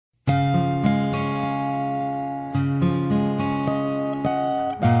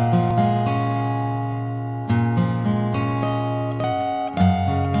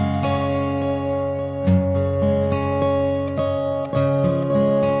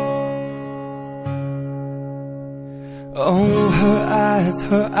Oh,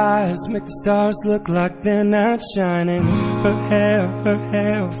 her eyes make the stars look like they're not shining. Her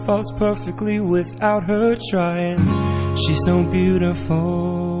hair falls perfectly without her trying. She's so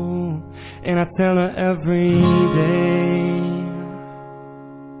beautiful, and I tell her every day.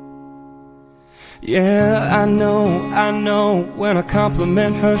 Yeah, I know, when I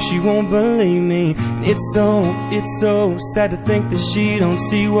compliment her she won't believe me. It's so sad to think that she don't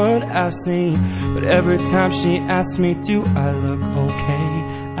see what I see. But every time she asks me, do I look okay,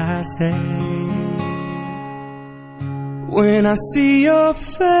 I say, when I see your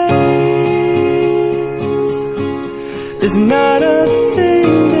face, there's not a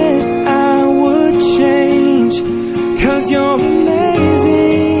thing that I would change. 'Cause you're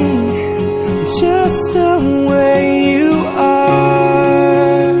amazing, just the way you are.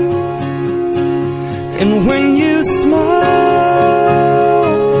 And when you smile,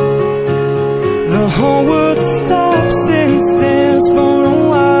 the whole world stops and stares for a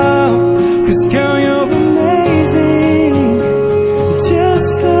while. 'Cause girl, you're amazing,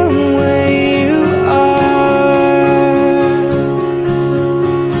 just the way you are.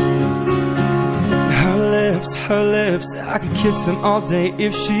 Her lips, I could kiss them all day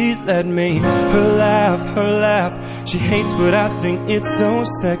if she'd let me. Her laugh, she hates but I think it's so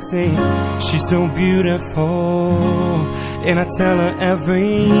sexy. She's so beautiful, and I tell her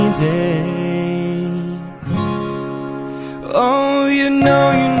every day. Oh, you know,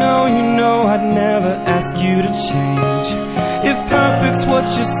 I'd never ask you to change. If perfect's what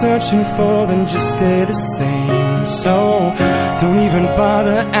you're searching for, then just stay the same. So don't even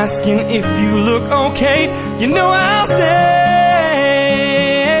bother asking if you look okay. You know I'll say,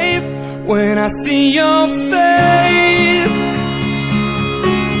 when I see your face,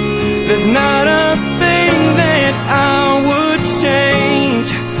 there's not a thing that I would change.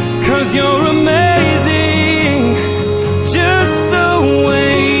 'Cause you're amazing, just the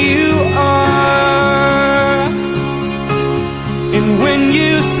way you are. And when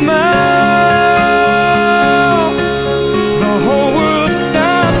you smile, the whole world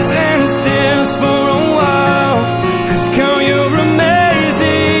stops and stares for a while. 'Cause girl, you're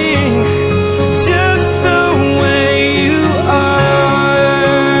amazing, just the way you are.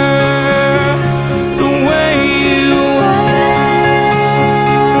 The way you are,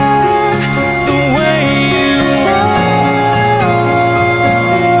 the way you are.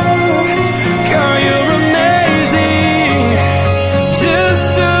 Girl, you're amazing, just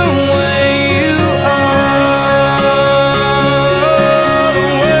the way you are. The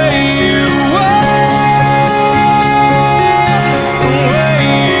way you are, the way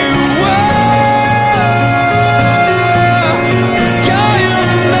you are. 'Cause girl, you're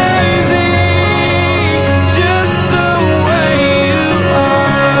amazing, just the way you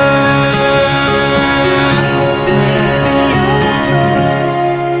are. When I see your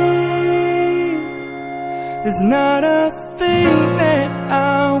face, there's not a thing that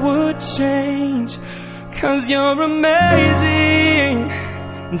I would change. 'Cause you're amazing,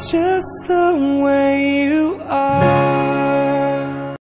 just the way you are.